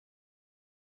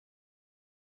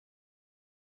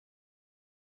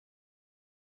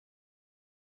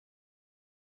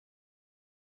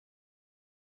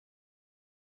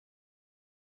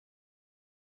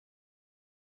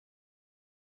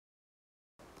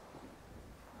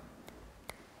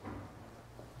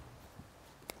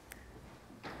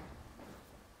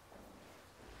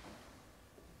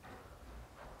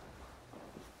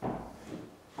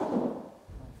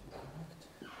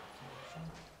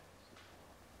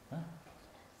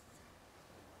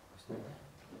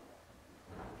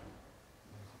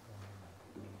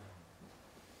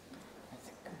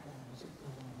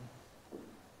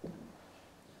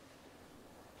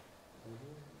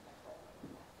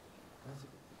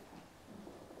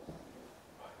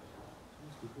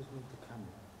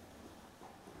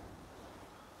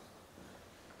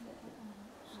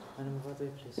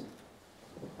please.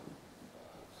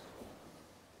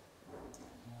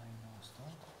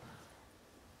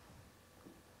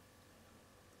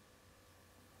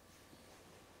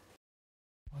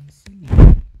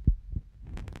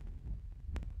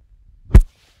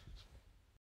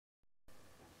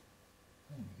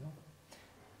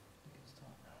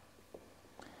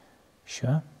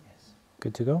 Sure? Yes.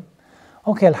 Good to go?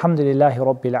 Okay, alhamdulillahi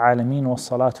rabbil alameen wa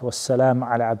salatu wa salam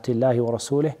ala abdillahi wa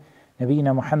rasulih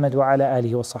nabiyyina Muhammad wa ala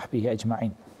alihi wa sahbihi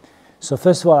ajma'in. So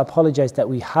first of all, I apologize that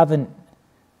we haven't,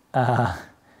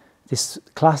 this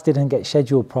class didn't get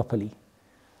scheduled properly.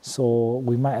 So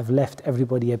we might have left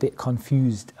everybody a bit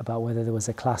confused about whether there was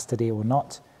a class today or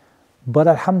not. But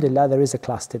alhamdulillah, there is a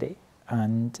class today.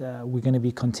 And we're going to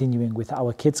be continuing with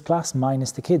our kids class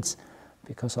minus the kids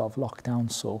because of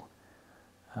lockdown. So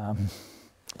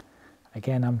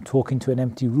again, I'm talking to an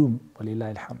empty room,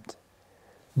 walillahi alhamd.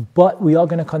 But we are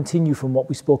going to continue from what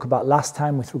we spoke about last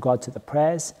time with regard to the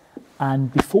prayers.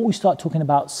 And before we start talking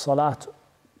about Salatul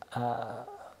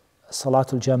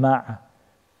Jama'ah,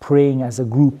 praying as a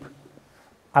group,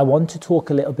 I want to talk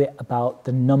a little bit about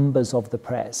the numbers of the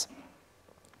prayers.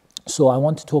 So I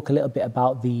want to talk a little bit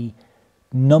about the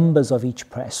numbers of each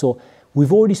prayer. So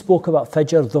we've already spoke about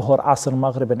Fajr, Dhuhr, Asr,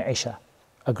 Maghrib and Isha.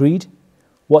 Agreed?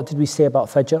 What did we say about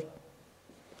Fajr?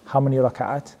 How many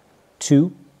raka'at?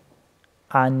 2.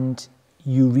 And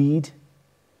you read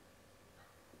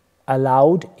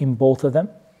aloud in both of them.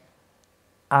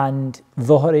 And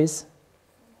Dhuhr is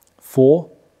 4.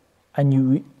 And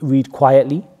you read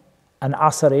quietly. And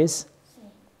Asr is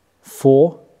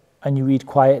 4. And you read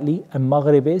quietly. And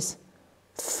Maghrib is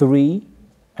 3.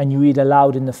 And you read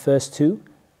aloud in the first 2.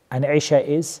 And Isha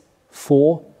is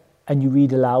 4. And you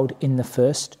read aloud in the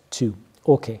first 2.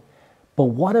 Okay. But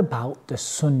what about the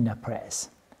Sunnah prayers?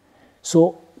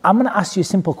 So I'm going to ask you a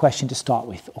simple question to start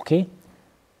with, okay?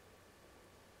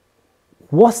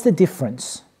 What's the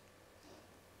difference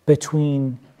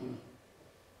between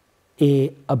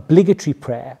an obligatory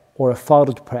prayer or a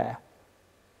fard prayer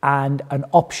and an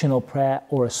optional prayer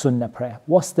or a Sunnah prayer?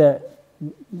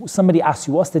 Somebody asks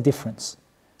you, what's the difference?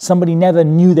 Somebody never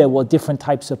knew there were different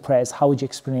types of prayers. How would you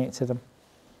explain it to them?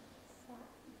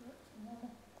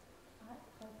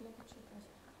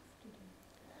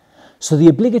 So the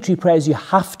obligatory prayers you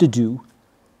have to do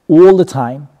all the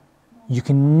time. You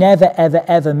can never, ever,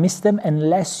 ever miss them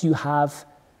unless you have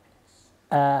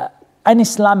an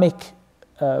Islamic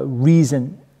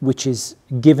reason which is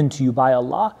given to you by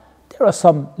Allah. There are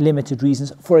some limited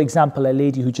reasons. For example, a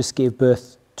lady who just gave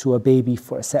birth to a baby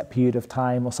for a set period of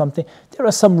time or something. There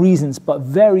are some reasons, but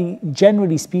very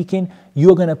generally speaking,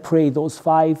 you're going to pray those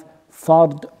 5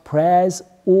 fard prayers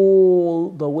all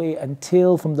the way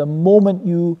until from the moment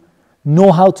you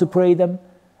know how to pray them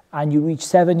and you reach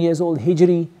 7 years old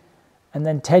Hijri and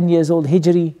then 10 years old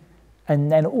Hijri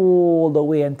and then all the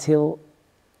way until,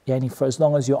 for as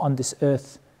long as you're on this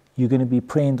earth, you're going to be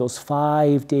praying those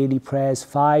 5 daily prayers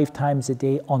 5 times a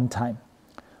day on time.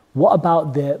 What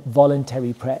about the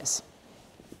voluntary prayers?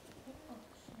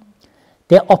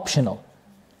 They're optional.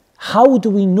 How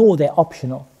do we know they're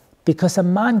optional? Because a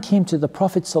man came to the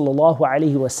Prophet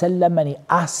ﷺ and he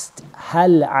asked,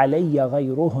 هَلْ عَلَيَّ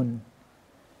غَيْرُهُنْ?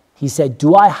 He said,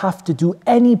 do I have to do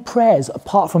any prayers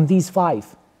apart from these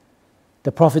 5?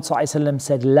 The Prophet ﷺ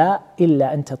said, لَا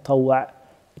إِلَّا أَن تَطَوَّعْ.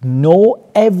 No,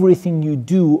 everything you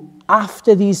do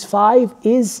after these 5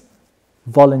 is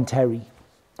voluntary.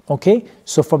 Okay,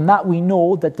 so from that we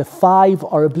know that the 5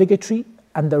 are obligatory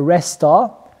and the rest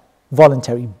are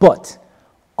voluntary. But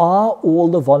are all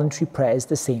the voluntary prayers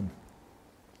the same?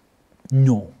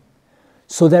 No.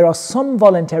 So there are some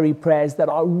voluntary prayers that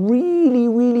are really,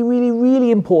 really, really,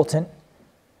 really important,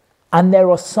 and there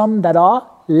are some that are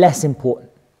less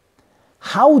important.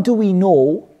 How do we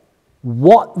know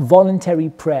what voluntary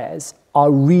prayers are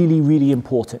really, really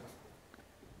important?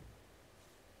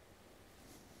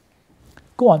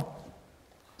 Go on.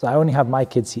 So I only have my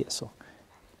kids here, so.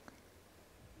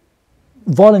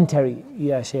 Voluntary,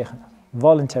 yeah, Shaykh.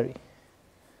 Voluntary.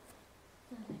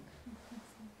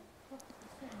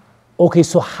 Okay,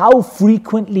 so how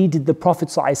frequently did the Prophet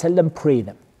ﷺ pray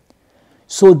them?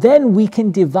 So then we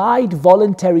can divide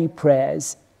voluntary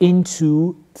prayers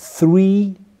into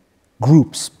 3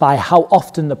 groups by how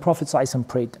often the Prophet ﷺ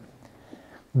prayed them.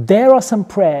 There are some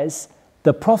prayers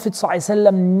the Prophet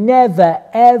ﷺ never,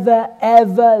 ever,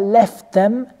 ever left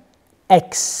them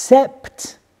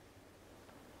except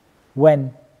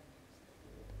when?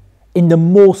 In the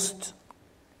most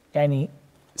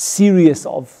serious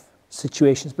of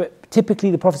situations. But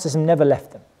typically the Prophet ﷺ never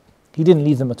left them. He didn't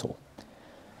leave them at all.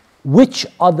 Which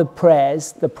are the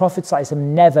prayers the Prophet ﷺ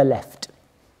never left?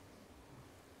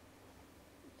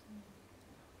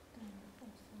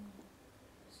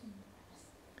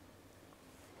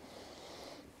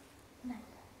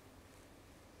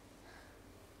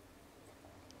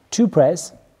 2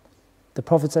 prayers the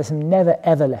Prophet ﷺ never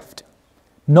ever left.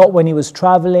 Not when he was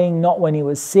traveling, not when he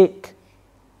was sick.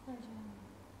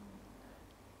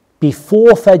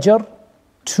 Before Fajr,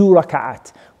 2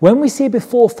 raka'at. When we say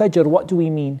before Fajr, what do we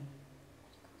mean?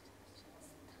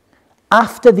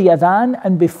 After the adhan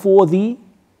and before the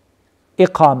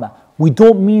iqamah. We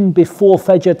don't mean before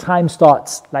Fajr time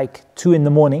starts, like 2 in the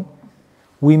morning.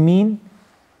 We mean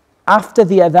after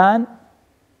the adhan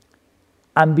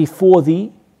and before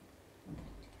the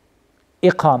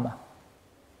iqamah.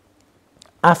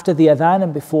 After the adhan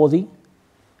and before the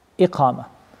iqamah.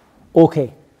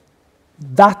 Okay,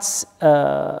 that's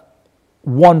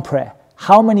 1 prayer.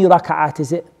 How many raka'at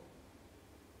is it?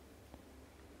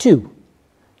 2.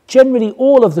 Generally,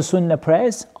 all of the sunnah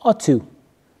prayers are 2.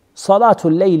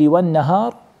 Salatul layli wan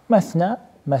nahar, mathna,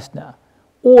 mathna.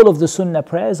 All of the sunnah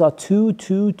prayers are 2,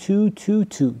 2, 2, 2,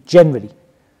 2. Generally.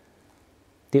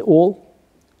 They all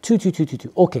 2, 2, 2, 2,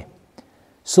 2. Okay.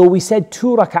 So we said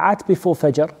 2 raka'at before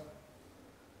Fajr.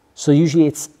 So usually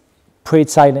it's prayed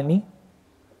silently.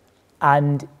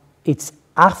 And it's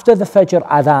after the Fajr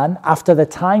adhan, after the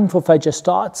time for Fajr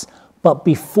starts, but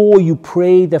before you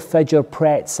pray the Fajr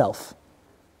prayer itself.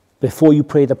 Before you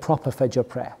pray the proper Fajr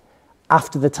prayer.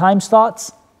 After the time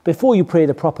starts, before you pray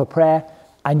the proper prayer,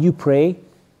 and you pray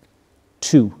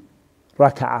 2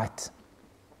 raka'at.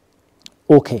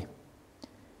 Okay.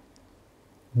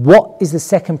 What is the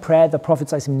second prayer the Prophet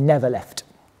ﷺ never left?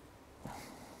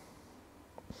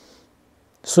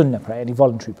 Sunnah prayer, any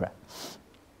voluntary prayer.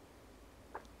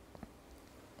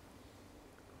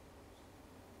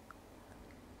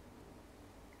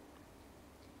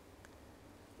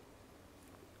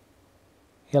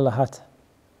 Yalla hat.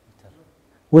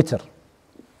 Witr.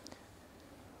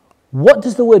 What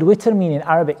does the word witr mean in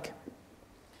Arabic?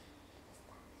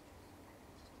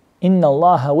 Inna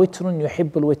Allaha witrun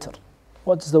yuhibbul witr.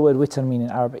 What does the word witr mean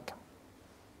in Arabic?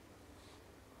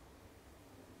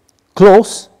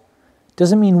 Close.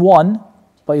 Doesn't mean 1,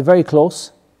 but you're very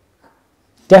close.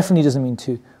 Definitely doesn't mean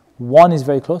 2. 1 is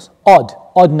very close.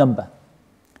 Odd number.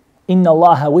 Inna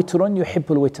Allaha witrun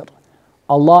yuhibbul witr.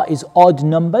 Allah is odd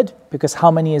numbered because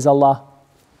how many is Allah?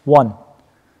 1.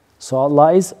 So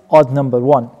Allah is odd numbered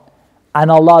 1. And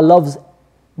Allah loves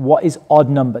what is odd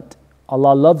numbered.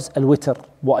 Allah loves al-witr,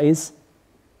 what is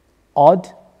odd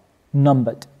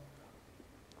numbered.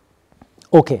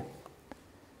 Okay.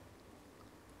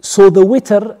 So the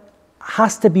witr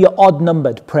has to be an odd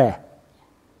numbered prayer.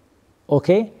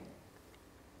 Okay?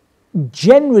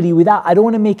 Generally, without, I don't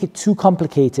want to make it too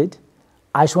complicated.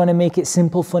 I just want to make it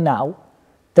simple for now.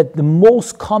 That the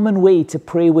most common way to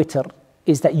pray witr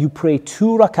is that you pray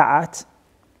 2 raka'at,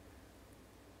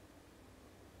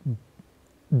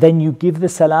 then you give the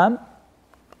salam,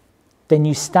 then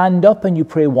you stand up and you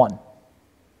pray 1.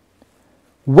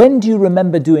 When do you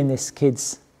remember doing this,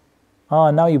 kids?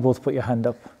 Now you both put your hand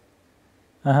up.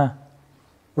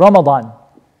 Ramadan.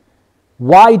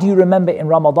 Why do you remember in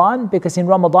Ramadan? Because in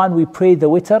Ramadan we pray the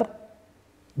witr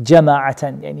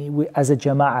jama'atan, as a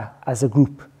jama'ah, as a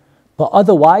group. But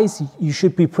otherwise, you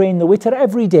should be praying the witr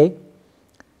every day.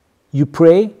 You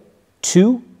pray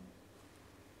 2,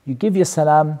 you give your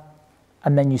salam,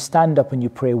 and then you stand up and you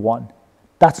pray 1.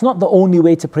 That's not the only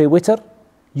way to pray witr.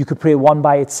 You could pray 1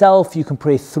 by itself, you can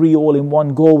pray 3 all in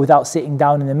one go without sitting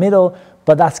down in the middle,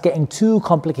 but that's getting too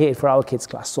complicated for our kids'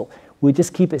 class. So we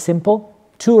just keep it simple.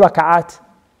 2 raka'at,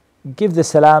 give the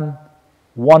salam,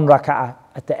 1 raka'at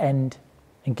at the end,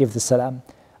 and give the salam.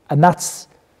 And that's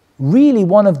really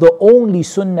one of the only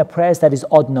sunnah prayers that is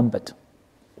odd numbered.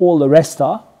 All the rest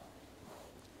are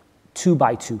 2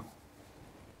 by 2.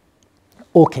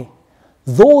 Okay,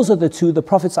 those are the 2 the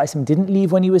Prophet ﷺ didn't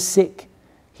leave when he was sick.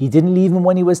 He didn't leave them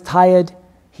when he was tired.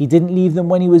 He didn't leave them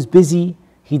when he was busy.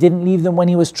 He didn't leave them when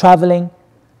he was traveling.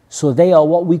 So they are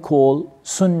what we call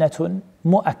sunnatun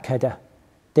mu'akkada.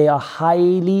 They are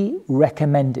highly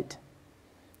recommended.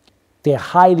 They are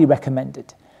highly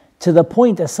recommended. To the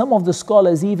point that some of the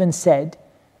scholars even said,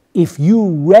 if you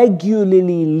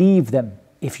regularly leave them,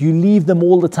 if you leave them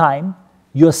all the time,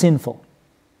 you're sinful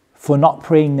for not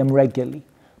praying them regularly.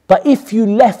 But if you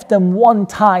left them 1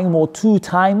 time or 2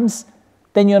 times,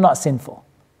 then you're not sinful.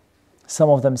 Some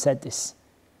of them said this.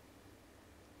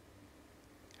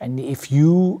 And if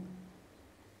you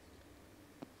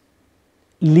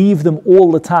leave them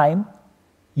all the time,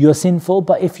 you're sinful.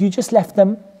 But if you just left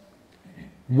them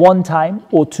 1 time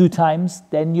or 2 times,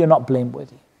 then you're not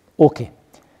blameworthy. Okay.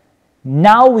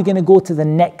 Now we're going to go to the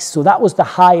next. So that was the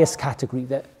highest category,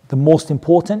 the most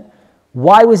important.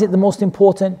 Why was it the most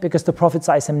important? Because the Prophet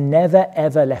ﷺ never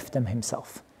ever left them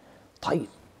himself.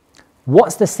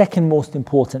 What's the second most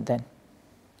important then?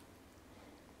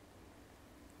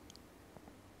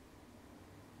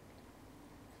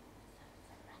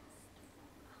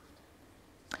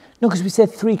 No, because we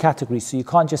said 3 categories, so you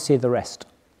can't just say the rest.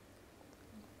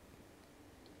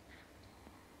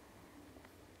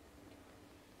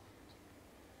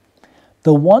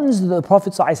 The ones that the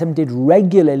Prophet ﷺ did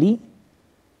regularly,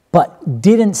 but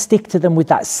didn't stick to them with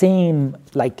that same,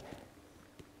 like,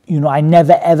 I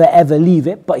never, ever, ever leave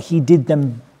it, but he did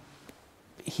them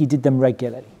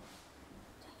regularly.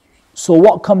 So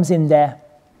what comes in there?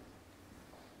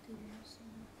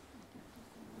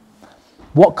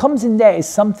 What comes in there is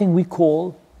something we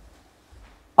call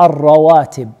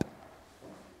al-rawatib.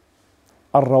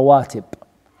 Al-rawatib.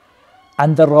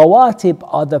 And the rawatib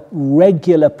are the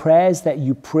regular prayers that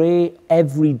you pray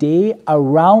every day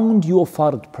around your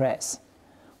fard prayers.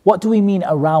 What do we mean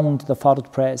around the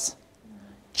fard prayers?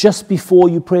 Just before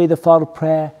you pray the fard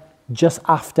prayer, just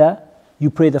after you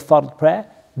pray the fard prayer.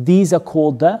 These are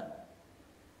called the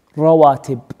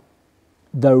rawatib,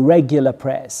 the regular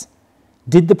prayers.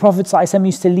 Did the Prophet ﷺ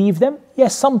used to leave them?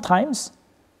 Yes, sometimes,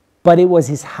 but it was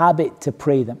his habit to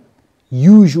pray them.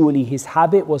 Usually his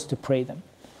habit was to pray them.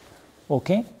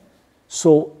 Okay?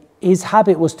 So his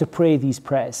habit was to pray these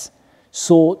prayers.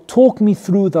 So talk me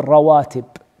through the rawatib,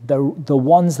 the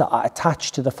ones that are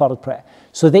attached to the fard prayer.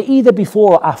 So they're either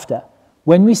before or after.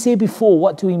 When we say before,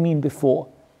 what do we mean before?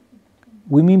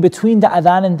 We mean between the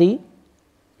adhan and the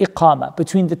iqamah,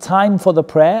 between the time for the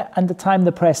prayer and the time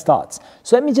the prayer starts.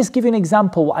 So let me just give you an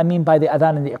example what I mean by the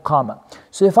adhan and the iqamah.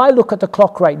 So if I look at the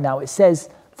clock right now, it says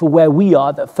for where we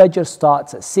are that Fajr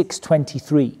starts at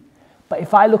 6:23. But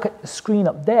if I look at the screen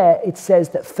up there, it says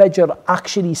that Fajr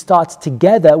actually starts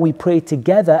together, we pray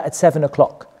together at 7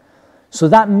 o'clock. So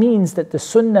that means that the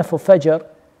sunnah for Fajr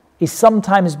is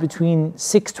sometimes between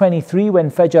 6:23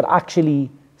 when Fajr actually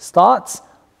starts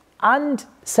and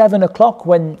 7 o'clock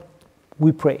when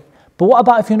we pray. But what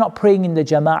about if you're not praying in the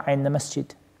jama'ah in the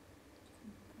masjid?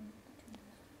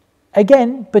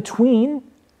 Again, between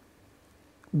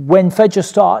when Fajr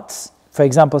starts, for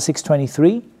example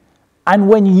 6:23, and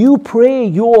when you pray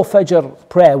your Fajr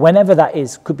prayer, whenever that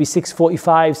is, could be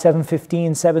 6:45,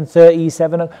 7:15, 7:30,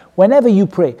 7, whenever you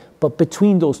pray, but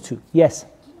between those two. Yes? Do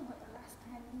you know what the last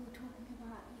time we were talking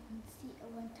about, you can see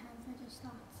when time Fajr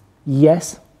starts?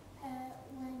 Yes.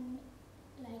 When,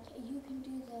 like, you can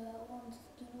do the ones,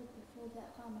 before the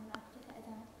Iqamah and after the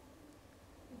Adhan.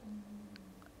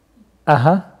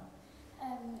 Uh-huh.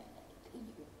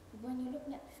 When you're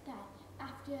looking at the sky,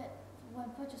 when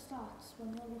Fajr starts, when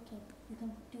you're looking, you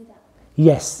can do that.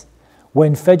 Yes.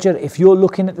 When Fajr, if you're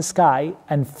looking at the sky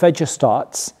and Fajr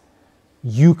starts,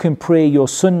 you can pray your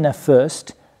sunnah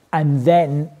first and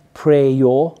then pray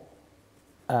your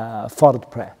fard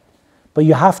prayer. But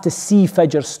you have to see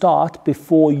Fajr start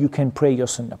before you can pray your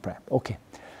sunnah prayer. Okay.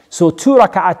 So 2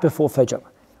 raka'at before Fajr.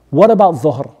 What about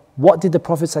Dhuhr? What did the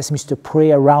Prophet ﷺ used to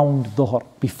pray around Dhuhr,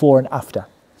 before and after?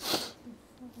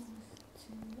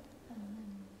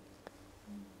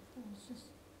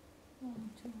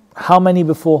 How many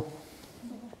before?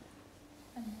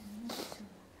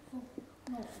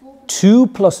 2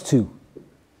 plus 2.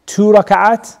 2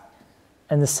 raka'at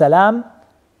and the salam,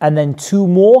 and then 2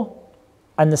 more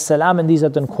and the salam, and these are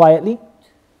done quietly.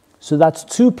 So that's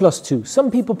 2 plus 2.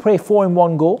 Some people pray 4 in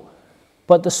one go,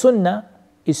 but the sunnah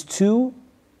is 2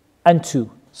 and 2.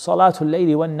 Salatul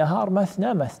layli wan nahar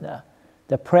mathna mathna.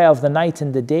 The prayer of the night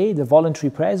and the day, the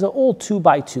voluntary prayers are all 2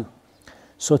 by 2.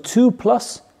 So 2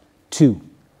 plus 2.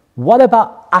 What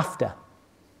about after?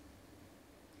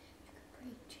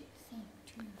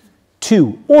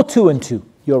 2 or 2 and 2.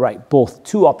 You're right, both.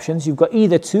 2 options. You've got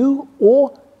either 2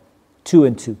 or 2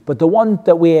 and 2. But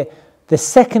the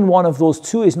second one of those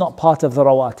 2 is not part of the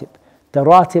rawatib. The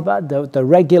ratiba, the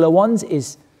regular ones,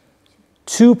 is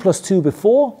 2 plus 2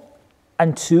 before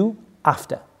and 2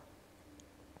 after.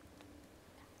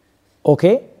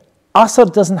 Okay?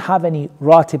 Asr doesn't have any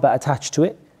ratiba attached to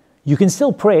it. You can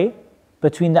still pray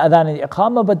between the adhan and the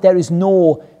iqamah, but there is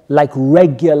no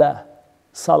regular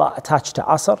salah attached to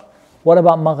Asr. What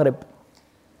about Maghrib?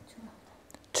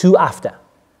 2 after.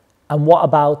 And what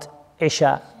about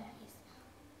Isha?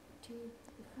 2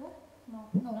 before?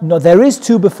 No. No, there is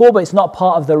 2 before, but it's not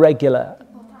part of the regular.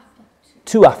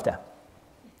 2 after.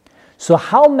 So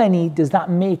how many does that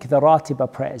make the ratiba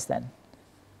prayers then?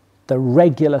 The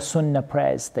regular sunnah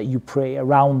prayers that you pray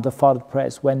around the fard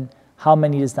prayers, how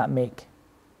many does that make?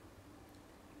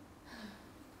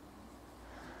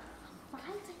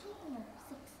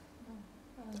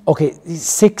 6. Okay,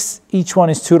 6, each one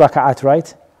is 2 raka'at,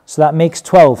 right? So that makes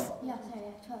 12. Yeah,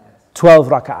 12. 12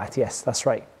 raka'at, yes, that's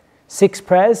right. 6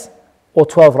 prayers or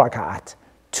 12 raka'at.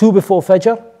 2 before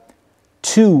Fajr,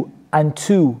 2 and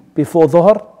 2 before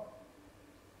Dhuhr.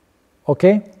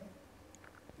 Okay?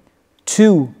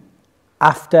 2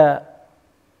 after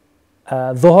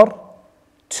Dhuhr,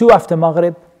 2 after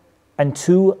Maghrib, and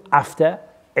 2 after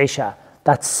Isha.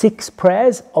 That's 6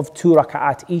 prayers of 2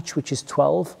 raka'at each, which is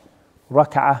 12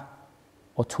 raka'ah,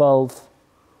 or 12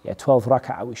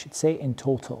 raka'ah we should say in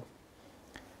total.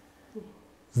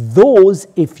 Those,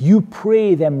 if you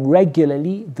pray them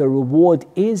regularly, the reward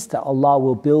is that Allah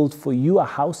will build for you a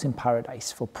house in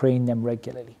paradise for praying them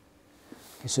regularly.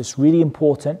 Okay, so it's really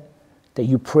important that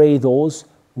you pray those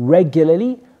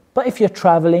regularly, but if you're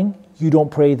traveling, you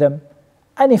don't pray them.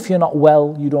 And if you're not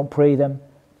well, you don't pray them.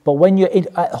 But when you're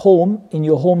at home, in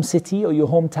your home city or your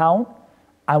hometown,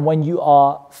 and when you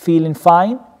are feeling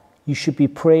fine, you should be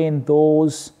praying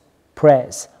those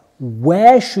prayers.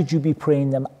 Where should you be praying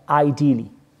them ideally?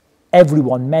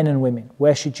 Everyone, men and women,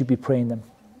 where should you be praying them?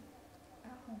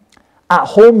 At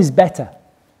home is better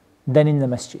than in the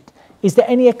masjid. Is there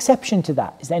any exception to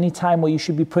that? Is there any time where you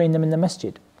should be praying them in the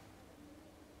masjid?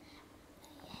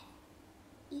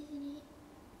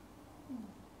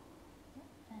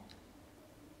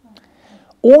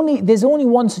 There's only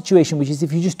one situation, which is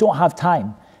if you just don't have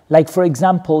time. Like for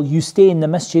example, you stay in the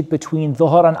masjid between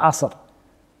Dhuhr and Asr.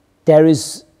 There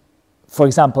is, for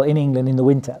example, in England in the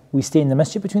winter, we stay in the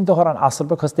masjid between Dhuhr and Asr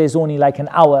because there's only like an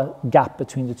hour gap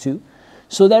between the two.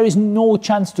 So there is no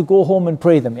chance to go home and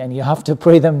pray them, and you have to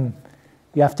pray them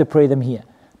here.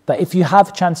 But if you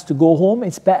have chance to go home,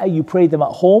 it's better you pray them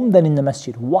at home than in the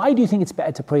masjid. Why do you think it's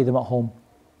better to pray them at home?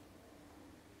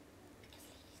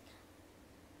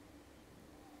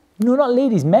 No, not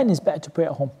ladies, men is better to pray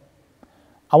at home.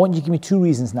 I want you to give me 2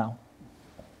 reasons now.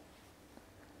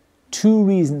 2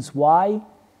 reasons why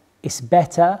it's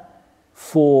better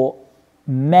for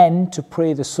men to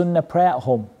pray the sunnah prayer at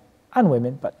home, and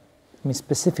women, but I mean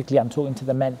specifically I'm talking to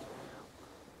the men.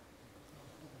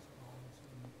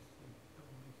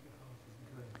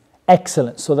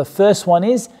 Excellent. So the first one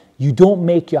is, you don't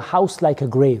make your house like a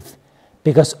grave,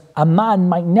 because a man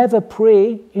might never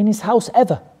pray in his house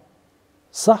ever.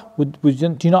 Do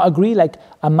you not agree? Like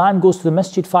a man goes to the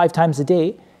masjid 5 times a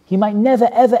day, he might never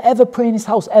ever pray in his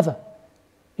house ever.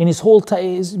 In his whole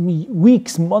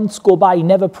weeks, months go by, he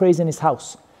never prays in his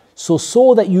house.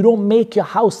 So that you don't make your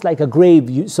house like a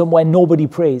grave, somewhere nobody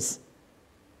prays.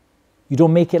 You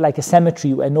don't make it like a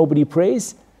cemetery where nobody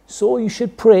prays. So you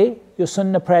should pray your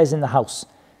sunnah prayers in the house.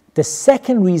 The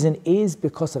second reason is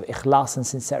because of ikhlas and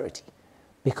sincerity.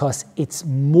 Because it's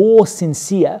more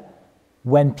sincere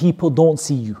when people don't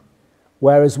see you.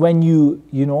 Whereas when you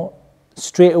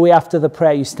straight away after the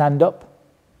prayer you stand up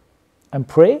and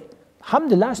pray,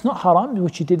 alhamdulillah, it's not haram,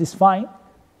 what you did is fine,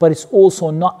 but it's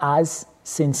also not as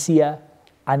sincere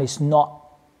and it's not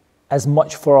as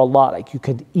much for Allah, like you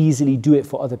could easily do it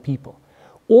for other people.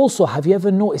 Also, have you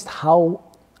ever noticed how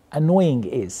annoying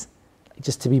it is,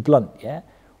 just to be blunt, yeah?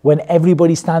 When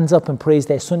everybody stands up and prays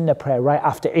their sunnah prayer right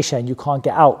after Isha and you can't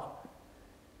get out.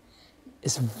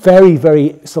 It's very,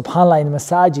 subhanAllah, in the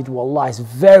masajid, wallah, it's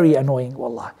very annoying,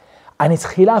 wallah. And it's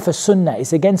khilaf as-sunnah,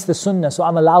 it's against the sunnah, so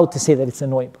I'm allowed to say that it's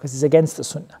annoying because it's against the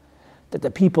sunnah. That the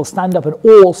people stand up and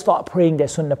all start praying their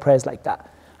sunnah prayers like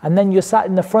that. And then you're sat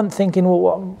in the front thinking,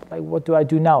 well, what do I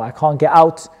do now? I can't get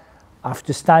out, I have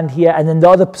to stand here. And then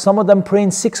some of them praying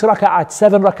 6 raka'at,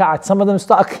 7 raka'at, some of them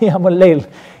start qiyamul layl.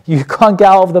 You can't get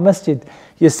out of the masjid.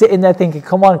 You're sitting there thinking,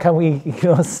 come on, can we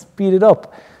speed it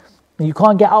up? You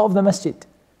can't get out of the masjid.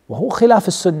 وَهُوَ خِلَافِ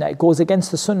السُّنَّةِ. It goes against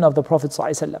the sunnah of the Prophet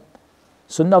ﷺ.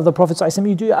 Sunnah of the Prophet ﷺ,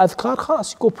 you do your adhkar,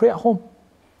 khalas, you go pray at home.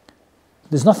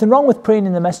 There's nothing wrong with praying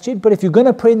in the masjid, but if you're going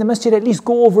to pray in the masjid, at least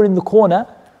go over in the corner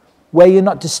where you're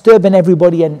not disturbing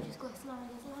everybody and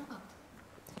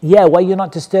where you're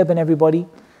not disturbing everybody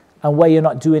and where you're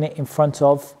not doing it in front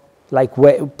of, like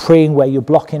praying where you're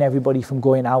blocking everybody from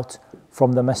going out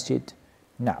from the masjid.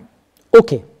 Now,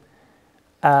 okay.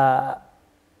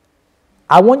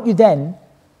 I want you then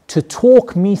to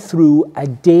talk me through a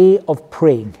day of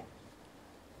praying,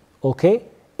 okay?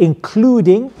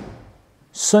 Including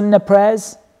sunnah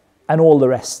prayers and all the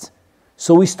rest.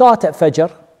 So we start at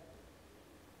Fajr,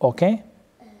 okay?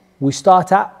 We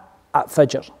start at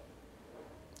Fajr.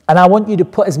 And I want you to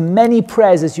put as many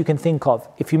prayers as you can think of.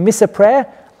 If you miss a prayer,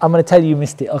 I'm going to tell you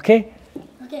missed it, okay?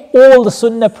 Okay. All the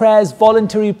sunnah prayers,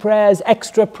 voluntary prayers,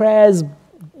 extra prayers,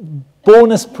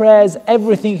 bonus prayers,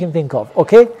 everything you can think of,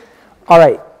 okay? All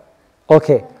right,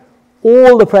 okay.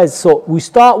 All the prayers. So we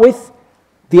start with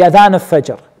the adhan of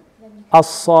Fajr.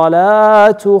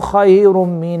 As-salatu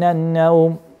khayrun minan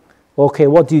nawm. Okay,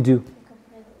 what do you do?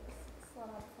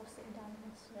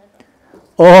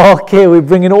 Okay, we're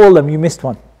bringing all of them. You missed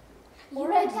one.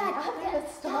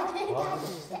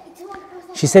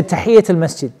 She said Tahiyyat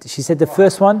al-Masjid. She said the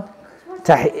first one,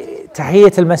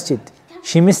 Tahiyyat al-Masjid.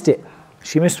 She missed it.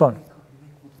 She missed one.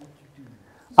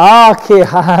 Okay,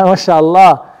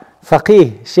 mashallah.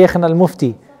 Faqih, Shaykhna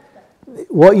al-Mufti.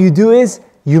 What you do is,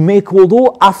 you make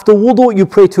wudu, after wudu you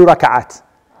pray 2 rak'at.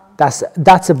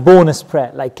 That's a bonus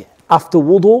prayer. Like after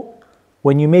wudu,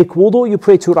 when you make wudu, you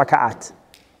pray 2 rak'at.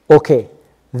 Okay,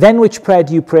 then which prayer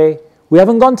do you pray? We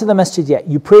haven't gone to the masjid yet.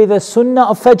 You pray the sunnah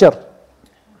of Fajr.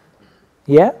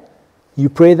 Yeah? You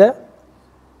pray the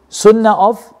sunnah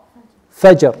of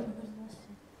Fajr.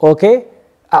 Okay?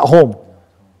 At home.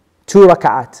 2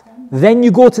 rak'at. Then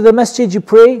you go to the masjid, you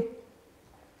pray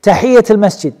Tahiyyat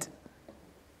al-Masjid.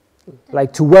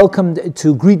 Like to welcome,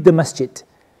 to greet the masjid.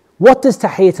 What does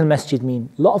Tahiyyat al-Masjid mean?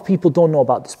 A lot of people don't know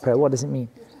about this prayer. What does it mean?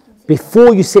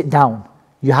 Before you sit down,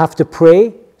 you have to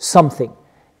pray something.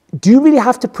 Do you really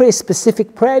have to pray a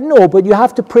specific prayer? No, but you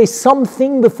have to pray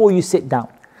something before you sit down.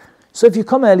 So if you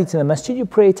come early to the masjid, you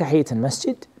pray Tahiyyat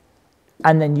al-Masjid,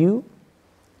 and then you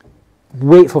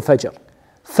wait for Fajr.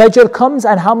 Fajr comes,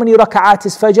 and how many raka'at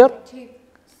is Fajr?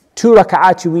 2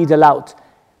 raka'at you read aloud.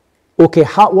 Okay,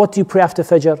 what do you pray after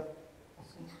Fajr?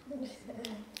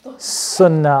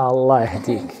 Sunnah, Allah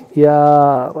yahdik.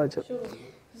 Ya Rajab.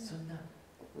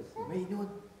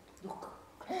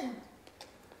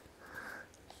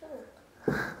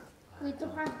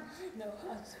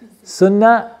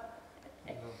 Sunnah,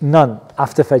 none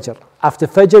after Fajr. After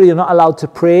Fajr, you're not allowed to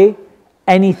pray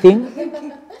anything.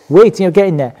 Wait, you're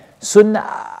getting there.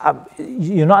 Sunnah,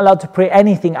 you're not allowed to pray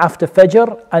anything after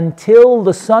Fajr until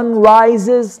the sun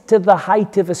rises to the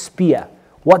height of a spear.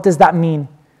 What does that mean?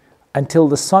 Until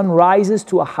the sun rises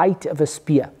to a height of a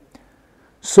spear.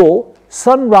 So,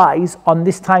 sunrise on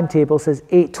this timetable says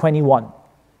 8:21.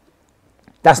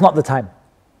 That's not the time.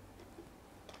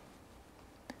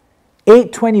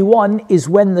 8:21 is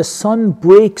when the sun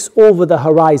breaks over the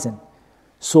horizon.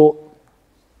 So,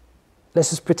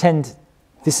 let's just pretend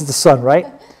this is the sun, right?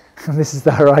 This is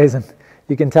the horizon.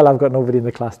 You can tell I've got nobody in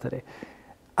the class today.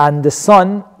 And the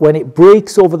sun, when it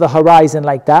breaks over the horizon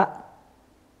like that,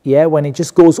 yeah, when it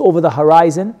just goes over the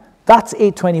horizon, that's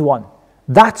 8:21.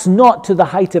 That's not to the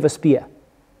height of a spear.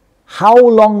 How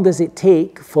long does it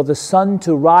take for the sun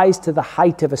to rise to the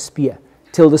height of a spear?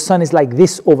 Till the sun is like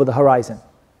this over the horizon.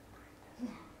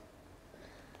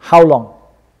 How long?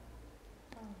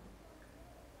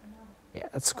 Yeah,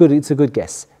 that's good. It's a good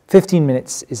guess. 15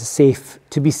 minutes is safe.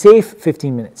 To be safe,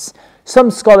 15 minutes.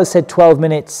 Some scholars said 12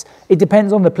 minutes. It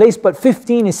depends on the place, but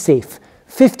 15 is safe.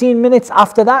 15 minutes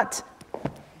after that,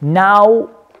 now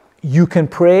you can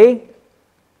pray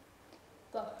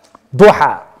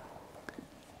duha.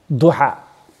 Duha.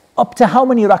 Up to how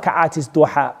many raka'at is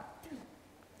duha?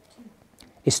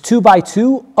 It's 2 by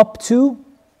 2 up to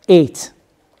 8.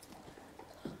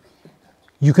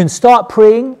 You can start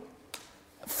praying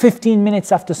 15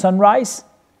 minutes after sunrise,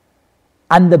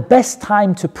 and the best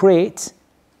time to pray it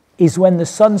is when the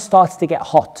sun starts to get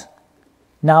hot.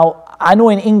 Now, I know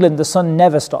in England the sun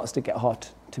never starts to get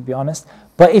hot, to be honest,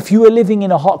 but if you were living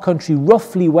in a hot country,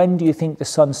 roughly when do you think the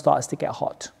sun starts to get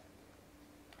hot?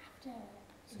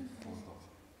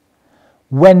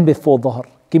 When before Dhuhr?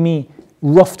 Give me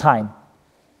rough time.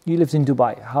 You lived in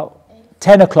Dubai. How?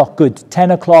 10 o'clock, good.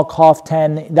 10 o'clock, half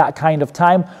 10, that kind of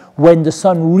time, when the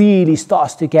sun really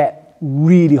starts to get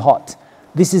really hot.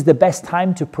 This is the best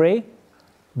time to pray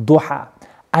duha.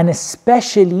 And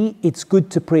especially, it's good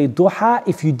to pray duha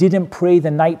if you didn't pray the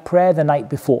night prayer the night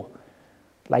before.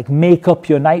 Like make up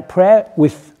your night prayer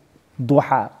with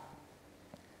duha.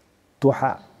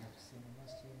 Duha.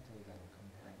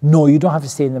 No, you don't have to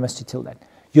stay in the masjid till then.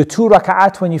 Your 2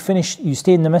 raka'at, when you finish, you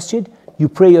stay in the masjid, you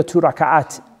pray your 2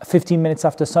 raka'at 15 minutes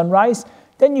after sunrise,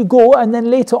 then you go, and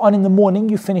then later on in the morning,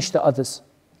 you finish the others.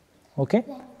 Okay?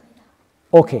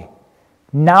 Okay.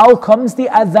 Now comes the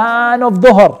adhan of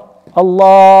Dhuhr.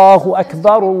 Allahu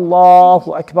Akbar,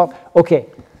 Allahu Akbar. Okay.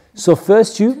 So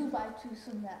first you...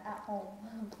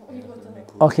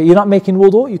 Okay, you're not making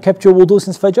wudu? You kept your wudu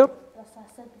since Fajr?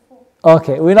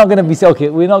 Okay, we're not going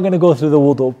to go through the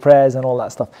wudu prayers and all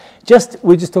that stuff.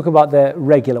 We'll just talk about the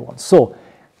regular ones. So,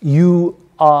 you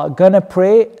are going to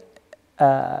pray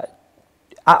at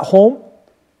home,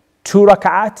 2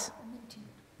 raka'at,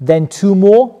 then 2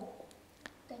 more,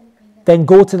 then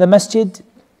go to the masjid,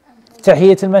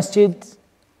 Tahiyyat al-Masjid,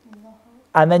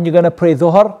 and then you're going to pray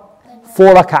Dhuhr,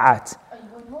 4 raka'at.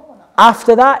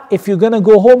 After that, if you're going to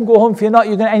go home. If you're not,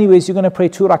 you're going to pray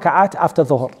 2 raka'at after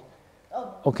Dhuhr.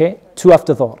 Okay, 2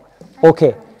 after Dhuhr.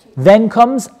 Okay, then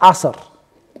comes Asr.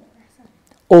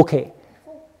 Okay,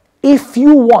 if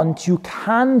you want, you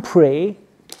can pray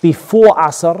before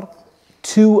Asr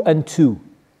 2 and 2.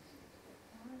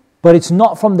 But it's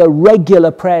not from the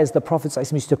regular prayers the Prophet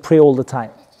used to pray all the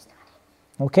time.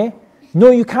 Okay, No,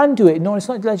 you can do it. No, it's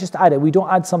not, let's just add it. We don't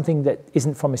add something that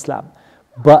isn't from Islam.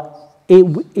 But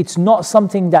it's not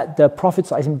something that the Prophet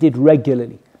ﷺ did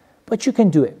regularly. But you can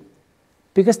do it.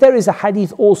 Because there is a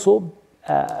hadith also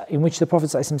in which the Prophet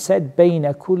ﷺ said,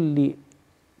 بَيْنَ كُلِّ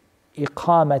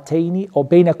إِقَامَتَيْنِ or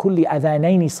بَيْنَ كُلِّ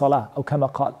أَذَانَيْنِ صَلَاةٍ أو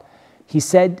كما قال. He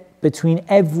said, between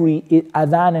every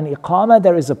adhan and iqamah,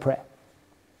 there is a prayer.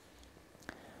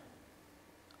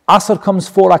 Asr comes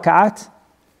 4 raka'at.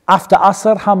 After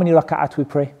Asr, how many raka'at we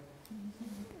pray?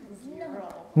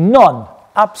 None.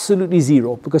 Absolutely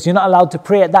zero. Because you're not allowed to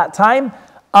pray at that time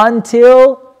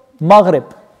until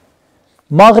Maghrib.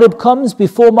 Maghrib comes,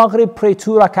 before Maghrib, pray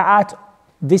 2 raka'at.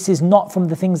 This is not from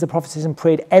the things the Prophet ﷺ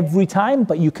prayed every time,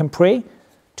 but you can pray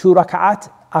 2 raka'at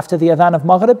after the adhan of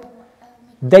Maghrib.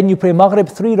 Then you pray Maghrib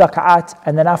 3 raka'at,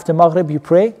 and then after Maghrib you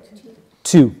pray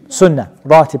 2. Sunnah,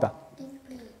 ratiba.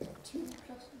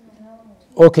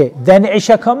 Okay, then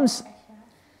Isha comes.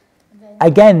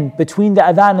 Again, between the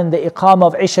adhan and the iqamah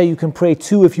of Isha, you can pray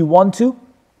 2 if you want to.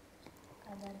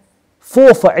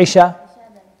 4 for Isha,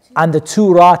 and the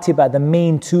 2 ratiba, the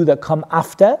main 2 that come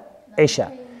after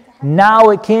Isha. Now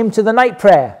it came to the night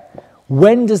prayer.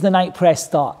 When does the night prayer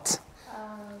start?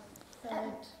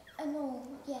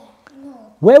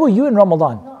 Where were you in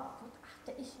Ramadan?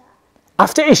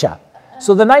 After Isha.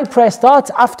 So the night prayer starts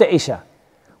after Isha.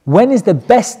 When is the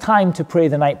best time to pray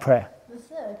the night prayer?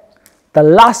 The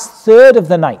last third of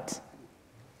the night.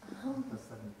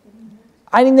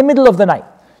 And in the middle of the night.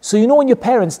 So you know when your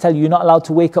parents tell you you're not allowed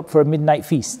to wake up for a midnight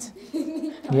feast?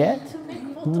 Yeah?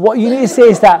 What you need to say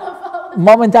is that,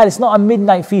 Mom and Dad, it's not a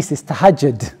midnight feast, it's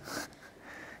tahajjud.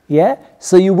 Yeah?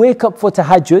 So you wake up for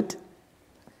tahajjud.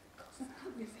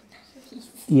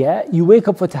 Yeah, you wake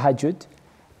up for tahajjud.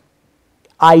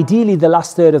 Ideally the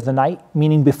last third of the night,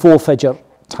 meaning before Fajr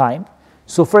time.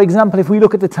 So for example, if we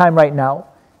look at the time right now,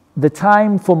 the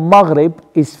time for Maghrib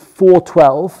is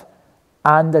 4:12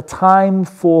 and the time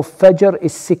for Fajr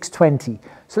is 6:20.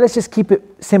 So let's just keep it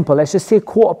simple. Let's just say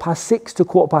 6:15 to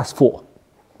 4:15.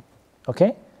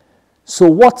 Okay? So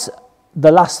what's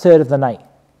the last third of the night?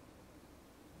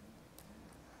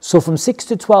 So from 6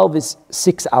 to 12 is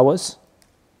 6 hours.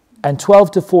 And 12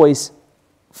 to 4 is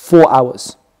 4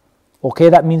 hours. Okay,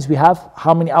 that means we have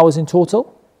how many hours in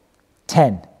total?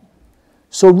 10.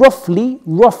 So roughly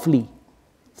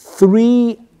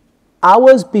 3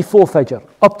 hours before Fajr,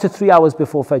 up to 3 hours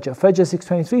before Fajr. Fajr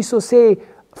 6:23, so say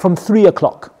from 3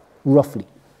 o'clock, roughly.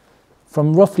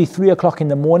 From roughly 3 o'clock in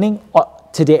the morning,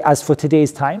 today, as for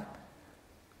today's time.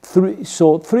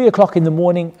 So 3 o'clock in the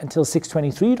morning until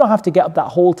 6:23, you don't have to get up that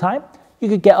whole time. You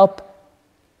could get up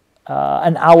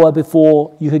an hour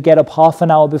before, you could get up half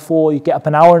an hour before, you get up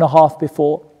an hour and a half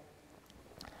before.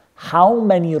 How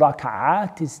many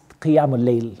raka'at is Qiyamul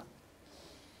Layl?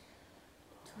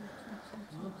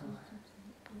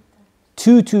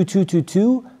 2, 2, 2, 2,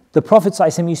 2. The Prophet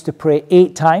ﷺ used to pray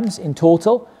 8 times in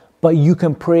total, but you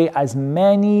can pray as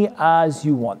many as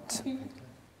you want.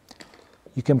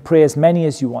 You can pray as many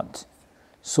as you want.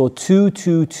 So 2,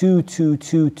 2, 2, 2,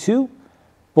 2, 2.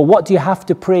 But what do you have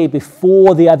to pray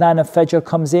before the adhan of Fajr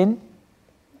comes in?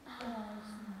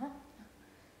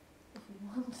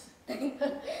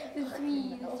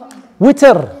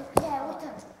 Witr.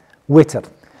 Witr.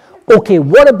 Okay,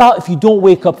 what about if you don't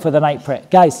wake up for the night prayer?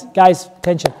 Guys,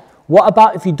 attention. What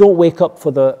about if you don't wake up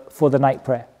for the night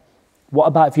prayer? What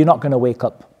about if you're not going to wake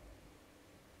up?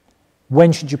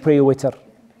 When should you pray your witr?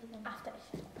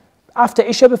 After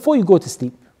Isha, before you go to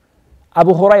sleep.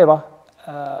 Abu Hurairah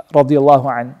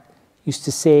radiyallahu an used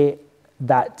to say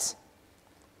that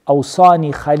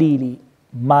Awsani Khalili,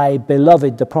 my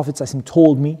beloved, the Prophet ﷺ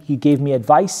told me, he gave me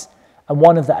advice, and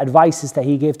one of the advices that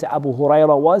he gave to Abu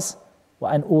Hurairah was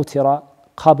وَأَنْ أُوتِرَ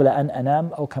قَبْلَ أَنْ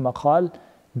أَنَامَ أو كما قال,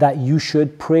 that you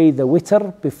should pray the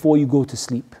witr before you go to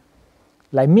sleep.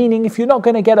 Like meaning, if you're not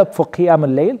going to get up for Qiyam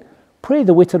al-Layl, pray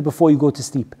the witr before you go to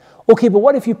sleep. Okay, but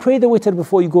what if you pray the witr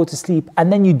before you go to sleep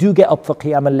and then you do get up for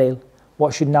Qiyam al-Layl?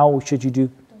 What should you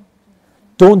do?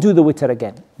 Don't do the witr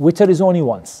again. Witr is only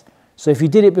once. So if you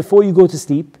did it before you go to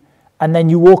sleep and then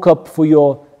you woke up for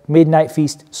your midnight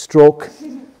feast stroke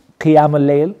Qiyam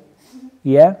al-Layl,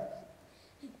 yeah?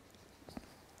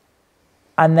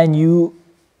 And then you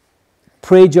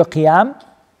prayed your Qiyam,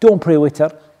 don't pray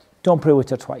witr. Don't pray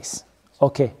witr twice.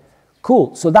 Okay,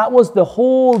 cool. So that was the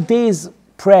whole day's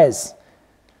prayers.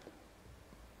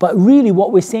 But really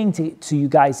what we're saying to you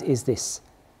guys is this.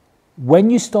 When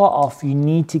you start off, you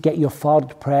need to get your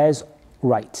fard prayers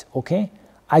right, okay?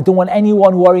 I don't want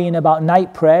anyone worrying about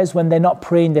night prayers when they're not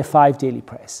praying their 5 daily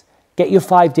prayers. Get your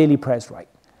 5 daily prayers right.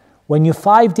 When your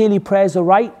 5 daily prayers are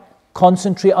right,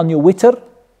 concentrate on your witr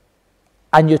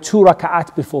and your 2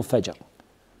 raka'at before Fajr.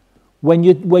 When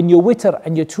your witr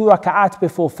and your 2 raka'at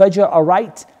before Fajr are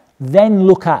right, then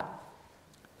look at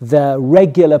the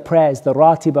regular prayers, the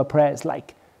ratiba prayers,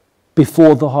 like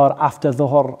before Dhuhr,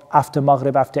 after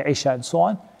Maghrib, after Isha, and so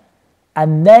on.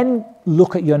 And then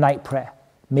look at your night prayer,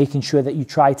 making sure that you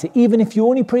try to, even if you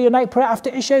only pray your night prayer after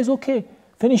Isha is okay.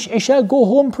 Finish Isha, go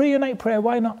home, pray your night prayer.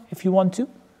 Why not? If you want to,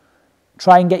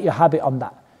 try and get your habit on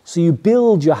that. So you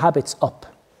build your habits up.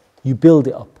 You build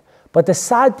it up. But the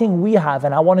sad thing we have,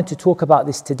 and I wanted to talk about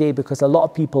this today because a lot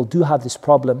of people do have this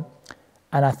problem,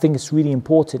 and I think it's really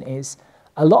important, is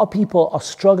a lot of people are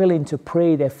struggling to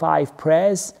pray their 5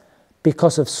 prayers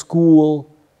because of school,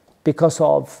 because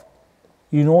of,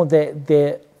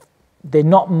 they're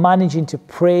not managing to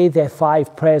pray their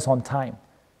 5 prayers on time.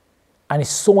 And it's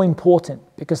so important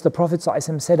because the Prophet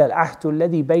ﷺ said, الْعَهْدُ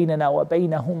الَّذِي بَيْنَنَا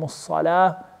وَبَيْنَهُمُ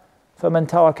الصَّلَاةِ فَمَنْ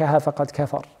تَرَكَهَا فَقَدْ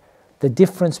كَفَرَ. The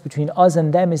difference between us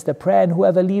and them is the prayer, and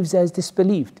whoever leaves it has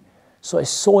disbelieved. So it's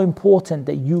so important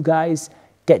that you guys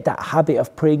get that habit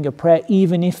of praying your prayer,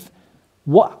 even if,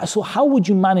 so how would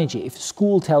you manage it if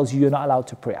school tells you you're not allowed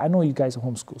to pray? I know you guys are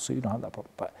homeschooled, so you don't have that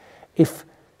problem. But if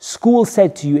school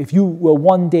said to you, if you were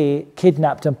one day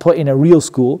kidnapped and put in a real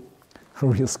school,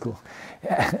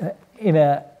 in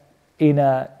a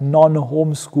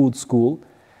non-homeschooled school,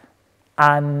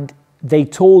 and they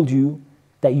told you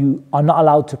that you are not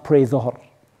allowed to pray Dhuhr,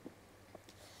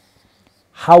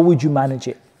 how would you manage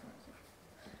it?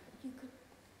 You could,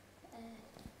 I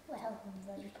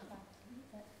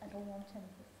don't want him.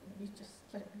 You just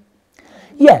let me.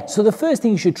 Yeah, so the first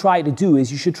thing you should try to do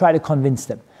is you should try to convince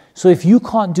them. So if you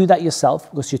can't do that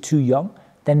yourself because you're too young,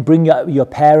 then bring your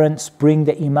parents, bring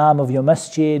the imam of your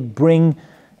masjid, bring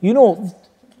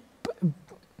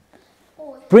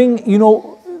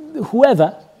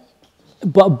whoever,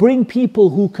 but bring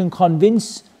people who can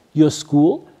convince your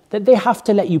school that they have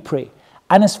to let you pray.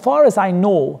 And as far as I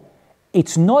know,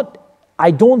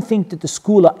 I don't think that the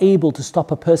school are able to stop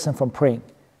a person from praying.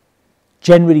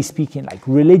 Generally speaking, like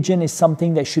religion is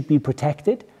something that should be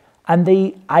protected. And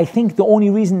I think the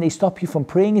only reason they stop you from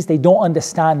praying is they don't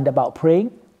understand about praying,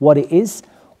 what it is,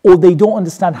 or they don't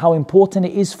understand how important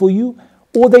it is for you,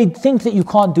 or they think that you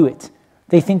can't do it.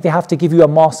 They think they have to give you a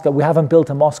mosque. We haven't built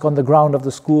a mosque on the ground of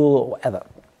the school or whatever.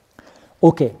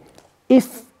 Okay,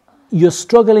 if you're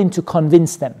struggling to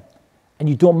convince them and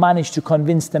you don't manage to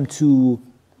convince them to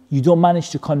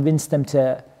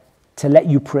let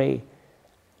you pray,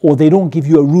 or they don't give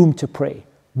you a room to pray,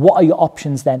 what are your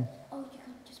options then? Oh, you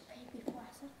can just pray before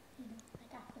Asr,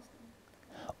 like after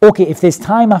school. Okay, if there's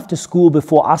time after school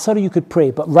before Asr, you could pray.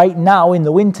 But right now in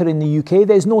the winter in the UK,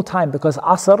 there's no time because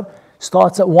Asr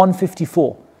starts at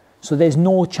 1:54. So there's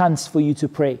no chance for you to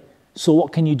pray. So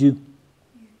what can you do?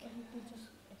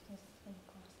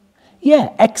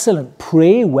 Yeah, excellent.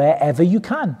 Pray wherever you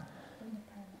can.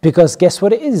 Because guess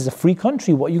what it is? It's a free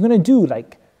country. What are you going to do?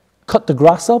 Like, cut the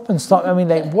grass up and start? I mean,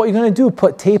 like, what are you going to do?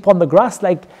 Put tape on the grass?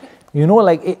 Like,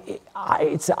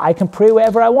 I can pray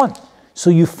wherever I want.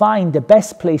 So you find the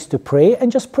best place to pray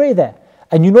and just pray there.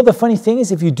 And the funny thing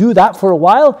is, if you do that for a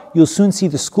while, you'll soon see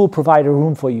the school provide a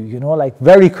room for you, like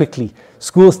very quickly.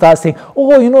 School starts saying,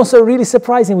 oh, so really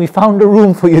surprising, we found a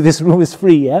room for you, this room is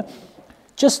free, yeah?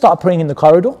 Just start praying in the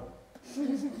corridor.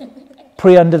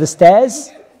 Pray under the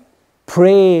stairs.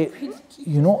 Pray,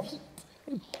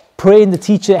 pray in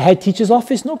the head teacher's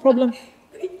office, no problem.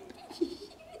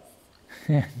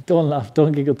 Yeah, don't laugh,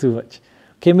 don't giggle too much.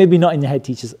 Okay, maybe not in the head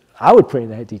teacher's. I would pray in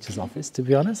the head teacher's office, to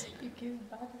be honest.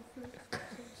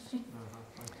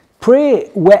 Pray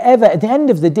wherever. At the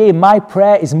end of the day, my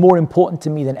prayer is more important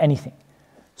to me than anything.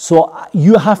 So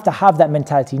you have to have that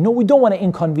mentality. No, we don't want to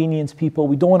inconvenience people.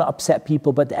 We don't want to upset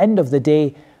people. But at the end of the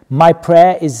day, my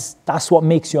prayer that's what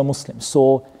makes you a Muslim.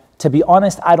 So to be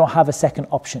honest, I don't have a second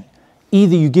option.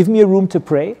 Either you give me a room to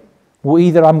pray, or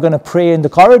either I'm going to pray in the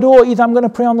corridor, or either I'm going to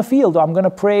pray on the field, or I'm going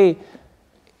to pray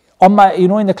on my,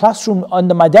 in the classroom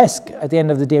under my desk at the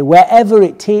end of the day. Wherever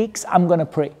it takes, I'm going to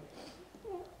pray.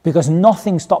 Because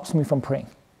nothing stops me from praying.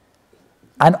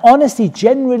 And honestly,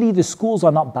 generally the schools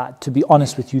are not bad, to be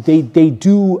honest with you. They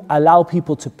do allow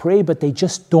people to pray, but they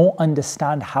just don't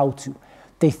understand how to.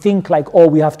 They think like,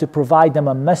 we have to provide them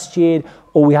a masjid,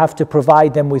 or we have to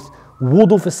provide them with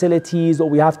wudu facilities, or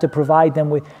we have to provide them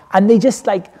with... And they just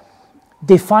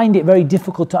they find it very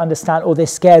difficult to understand, or they're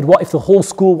scared. What if the whole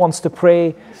school wants to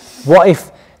pray? What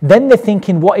if... Then they're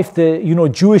thinking, what if the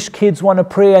Jewish kids want to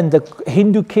pray, and the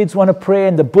Hindu kids want to pray,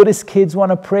 and the Buddhist kids want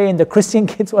to pray, and the Christian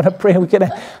kids want to pray? We're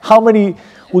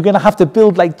gonna have to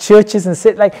build like churches and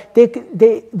sit like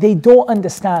they don't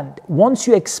understand. Once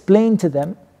you explain to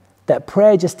them that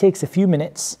prayer just takes a few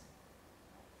minutes,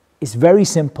 It's very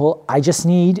simple. I just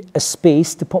need a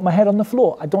space to put my head on the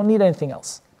floor. I don't need anything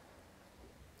else.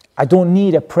 I don't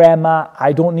need a prayer mat.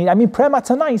 Prayer mats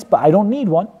are nice, but I don't need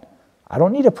one. I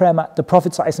don't need a prayer mat. The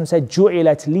Prophet ﷺ said,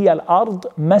 جُعِلَتْ لِيَ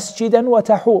الْأَرْض مَسْجِدًا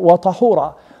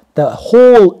وَطَهُورًا. The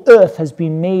whole earth has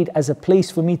been made as a place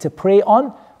for me to pray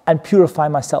on and purify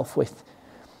myself with.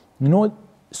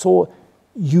 So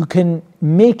you can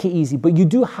make it easy, but you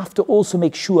do have to also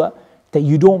make sure that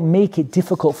you don't make it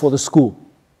difficult for the school.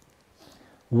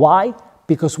 Why?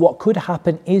 Because what could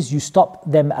happen is you stop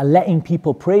them letting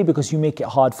people pray because you make it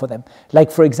hard for them. Like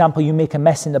for example, you make a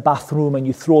mess in the bathroom and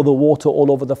you throw the water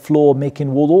all over the floor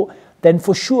making wudu, then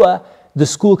for sure the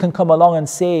school can come along and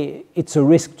say it's a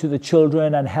risk to the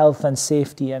children and health and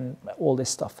safety and all this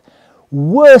stuff.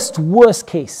 Worst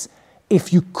case,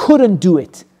 if you couldn't do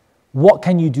it, what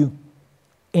can you do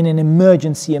in an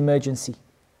emergency?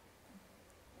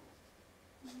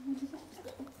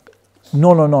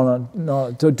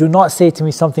 No. Do not say to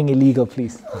me something illegal,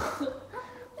 please.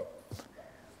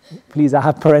 Please, I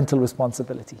have parental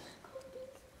responsibility.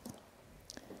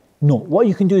 No, what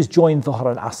you can do is join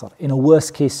Dhuhr and Asr. In a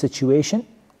worst case situation,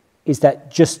 is that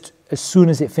just as soon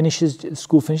as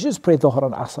school finishes, pray Dhuhr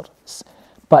and Asr.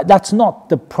 But that's not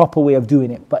the proper way of doing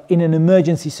it. But in an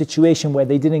emergency situation where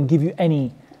they didn't give you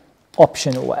any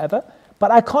option or whatever, but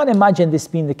I can't imagine this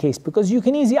being the case because you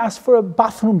can easily ask for a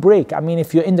bathroom break.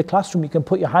 If you're in the classroom, you can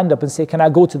put your hand up and say, can I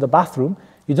go to the bathroom?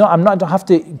 I don't have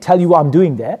to tell you what I'm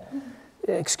doing there.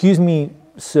 Excuse me,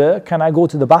 sir, can I go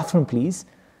to the bathroom, please?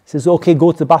 He says, okay,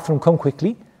 go to the bathroom, come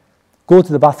quickly. Go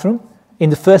to the bathroom.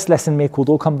 In the first lesson, make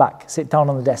wudu, come back, sit down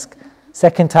on the desk.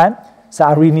 Second time, say,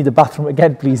 I really need the bathroom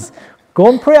again, please. Go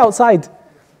and pray outside.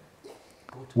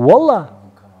 Wallah.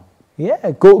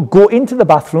 Yeah, go into the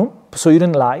bathroom so you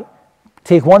didn't lie.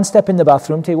 Take one step in the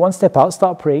bathroom, take one step out,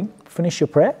 start praying, finish your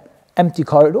prayer, empty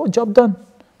corridor, job done.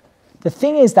 The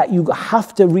thing is that you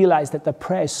have to realize that the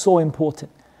prayer is so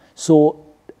important. So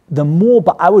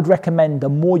but I would recommend the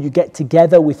more you get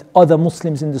together with other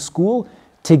Muslims in the school,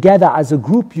 together as a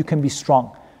group, you can be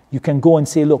strong. You can go and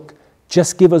say, look,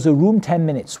 just give us a room 10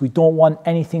 minutes. We don't want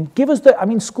anything.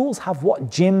 Schools have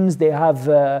what? Gyms, they have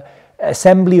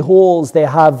assembly halls, they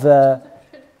have...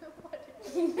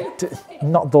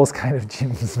 not those kind of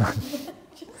gyms, man.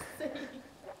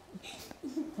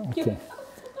 Okay.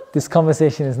 This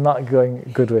conversation is not going a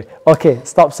good way. Okay,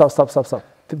 stop.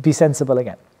 Be sensible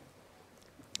again.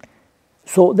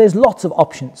 So there's lots of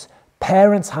options.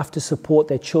 Parents have to support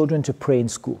their children to pray in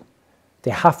school.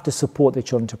 They have to support their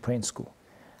children to pray in school.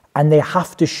 And they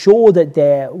have to show that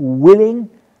they're willing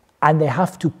and they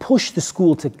have to push the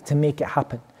school to make it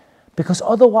happen. Because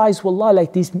otherwise, wallah,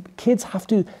 these kids have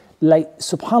to,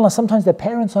 subhanAllah, sometimes their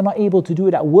parents are not able to do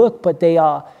it at work, but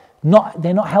they're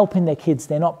not helping their kids,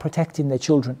 they're not protecting their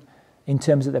children in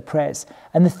terms of their prayers.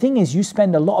 And the thing is, you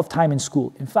spend a lot of time in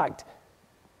school. In fact,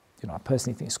 I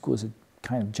personally think school is a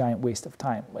kind of giant waste of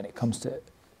time when it comes to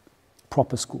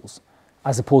proper schools,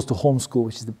 as opposed to homeschool,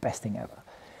 which is the best thing ever.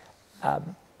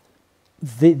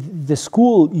 The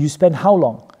school, you spend how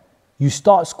long? You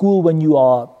start school when you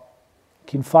are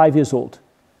 5 years old.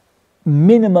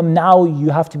 Minimum now you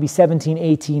have to be 17,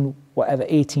 18, whatever,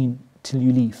 18 till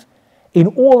you leave. In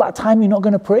all that time you're not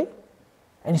going to pray?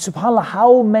 And subhanAllah,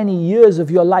 how many years of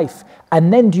your life?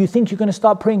 And then do you think you're going to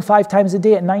start praying 5 times a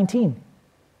day at 19?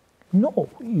 No,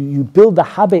 you build the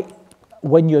habit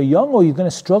when you're young, or you're going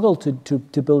to struggle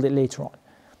to build it later on.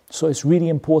 So it's really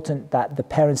important that the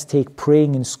parents take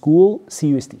praying in school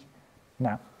seriously.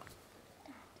 Now,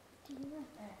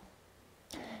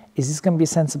 is this going to be a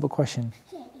sensible question?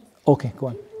 Yeah, it is. Okay, go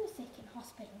on. People who are sick in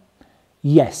hospital,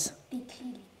 Yes. they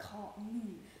clearly can't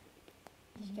move.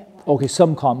 Did you get what? Okay,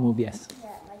 some can't move, yes. Yeah,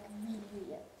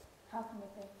 really. How can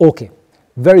they pray? Okay,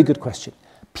 very good question.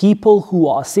 People who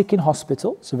are sick in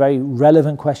hospital, it's a very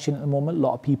relevant question at the moment. A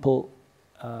lot of people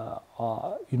are,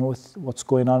 with what's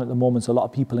going on at the moment, so a lot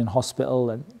of people in hospital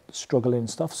and struggling and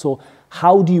stuff. So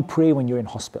how do you pray when you're in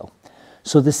hospital?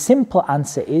 So the simple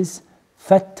answer is,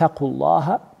 فَاتَّقُوا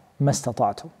اللَّهَ مَا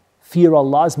اسْتَطَعْتُمْ. Fear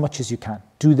Allah as much as you can.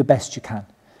 Do the best you can.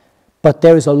 But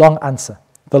there is a long answer.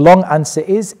 The long answer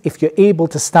is, if you're able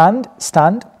to stand,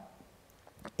 stand.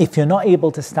 If you're not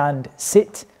able to stand,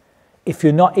 sit. If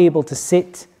you're not able to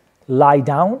sit, lie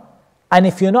down. And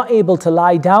if you're not able to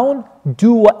lie down,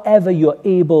 do whatever you're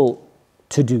able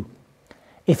to do.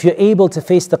 If you're able to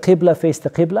face the Qibla, face the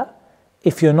Qibla.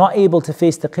 If you're not able to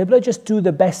face the Qibla, just do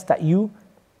the best that you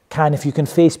can. If you can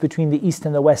face between the east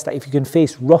and the west, if you can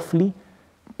face roughly.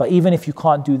 But even if you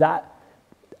can't do that,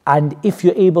 and if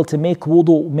you're able to make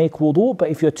wudu, make wudu. But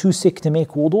if you're too sick to make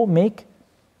wudu, make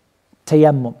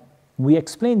tayammum. We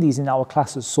explained these in our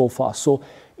classes so far. So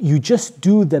you just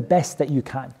do the best that you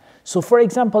can. So for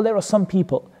example, there are some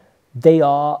people, they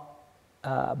are,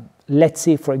 let's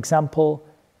say for example,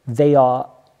 they are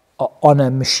on a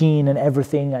machine and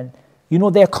everything, and you know,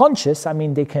 they're conscious. I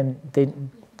mean,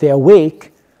 they're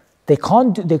awake. They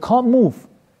can't move.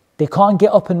 They can't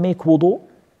get up and make wudu.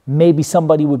 Maybe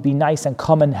somebody would be nice and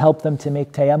come and help them to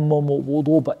make tayammum or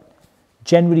wudu, but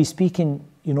generally speaking,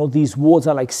 you know, these wards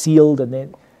are like sealed,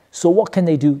 and so what can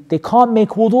they do? They can't make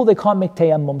wudu, they can't make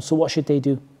tayammum, so what should they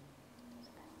do?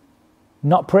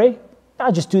 Not pray?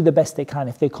 No, just do the best they can.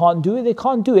 If they can't do it, they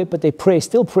can't do it, but they pray,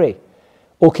 still pray.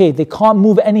 Okay, they can't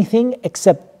move anything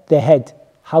except their head.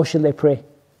 How should they pray?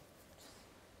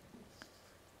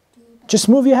 Just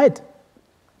move your head.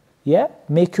 Yeah,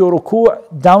 make your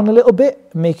ruku' down a little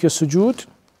bit, make your sujood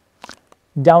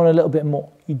down a little bit more.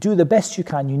 You do the best you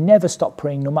can. You never stop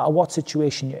praying, no matter what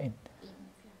situation you're in.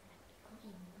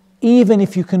 Even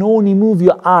if you can only move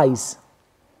your eyes.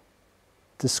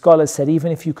 The scholar said,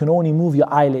 even if you can only move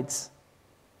your eyelids.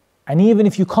 And even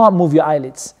if you can't move your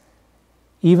eyelids,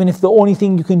 even if the only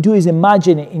thing you can do is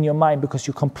imagine it in your mind because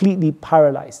you're completely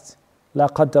paralyzed. La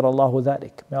qaddar Allahu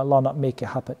dhalik. May Allah not make it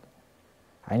happen.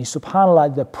 And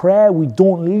subhanAllah, the prayer, we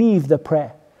don't leave the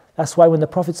prayer. That's why when the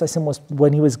Prophet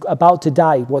when he was about to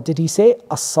die, what did he say?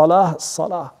 As-salah,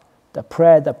 as-salah. The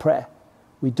prayer.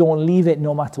 We don't leave it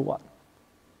no matter what.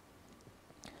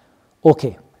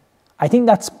 Okay, I think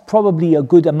that's probably a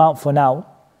good amount for now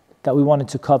that we wanted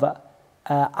to cover.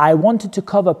 I wanted to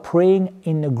cover praying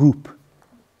in a group.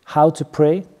 How to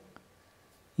pray.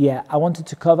 Yeah, I wanted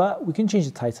to cover, we can change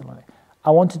the title on it. I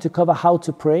wanted to cover how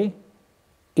to pray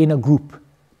in a group.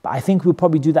 But I think we'll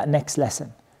probably do that next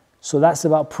lesson. So that's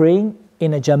about praying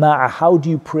in a jama'ah. How do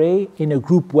you pray in a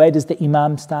group? Where does the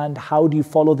imam stand? How do you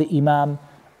follow the imam?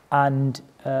 And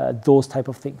those type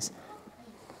of things.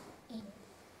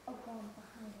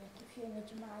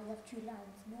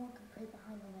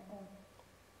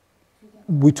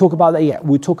 We talk about that, yeah.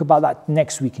 We'll talk about that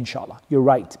next week, inshallah. You're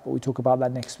right, but we'll talk about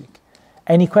that next week.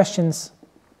 Any questions?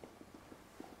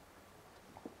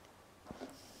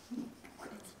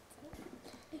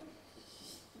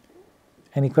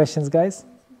 Any questions, guys?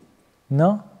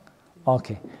 No?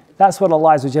 Okay. That's what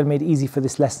Allah Azza wa Jal made easy for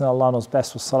this lesson. Allah knows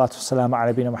best. Wa salatu wa salam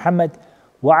ala nabina Muhammad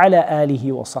wa ala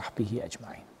alihi wa sahbihi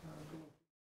ajma'in.